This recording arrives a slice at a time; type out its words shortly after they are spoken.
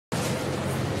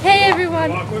Hey everyone.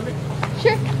 Walk with me?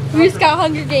 Sure. We just got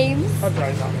Hunger Games. I'll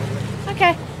drive down with me.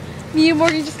 Okay. Me and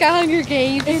Morgan just got Hunger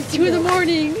Games. It's 2 in the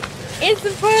morning. It's the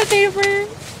toilet paper.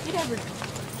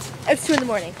 It's 2 in the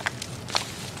morning.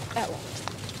 At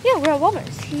Walmart. Yeah, we're at Walmart.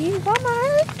 See,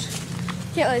 Walmart.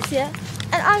 Can't really see it.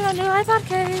 And I'm on my iPod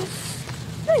case.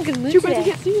 I'm in a good mood today. I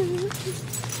can't see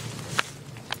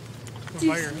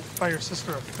you. Buy your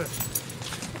sister a fish.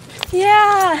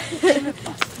 Yeah.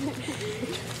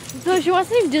 So she wants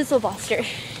to name Dizzle Buster.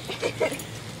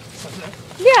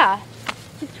 Yeah.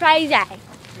 She's crazy.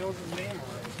 Knows his name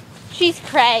already. She's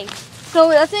cray. So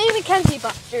let's name Mackenzie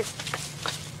Buster.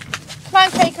 Come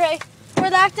on, Cray Cray. We're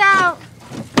locked out.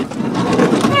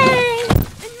 Hey.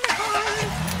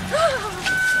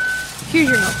 Here's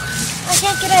your milk. I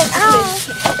can't get in. Oh.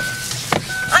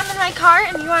 I'm in my car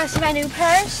and you want to see my new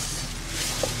purse?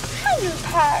 My new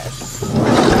purse.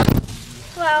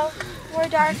 Well, we're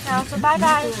dark now, so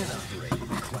bye-bye.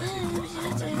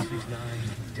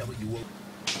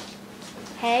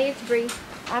 Hey, it's Bree.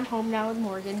 I'm home now with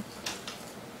Morgan.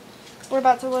 We're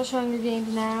about to watch Hunger Games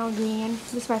now again.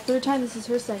 This is my 3rd time. This is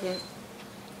her 2nd.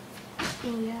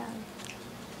 Oh, yeah.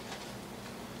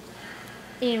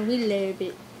 And we love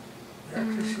it.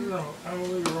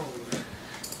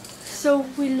 So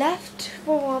we left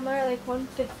for Walmart like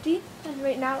 1:50, and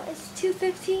right now it's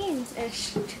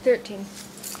 2:15-ish, 2:13.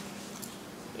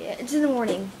 Yeah, it's in the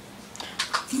morning.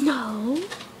 No.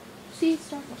 See, it's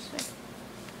dark outside.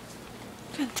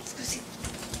 Come on, let's go see.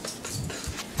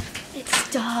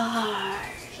 It's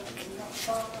dark.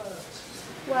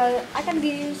 Well, I gotta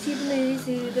go see the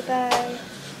movie. Bye-bye.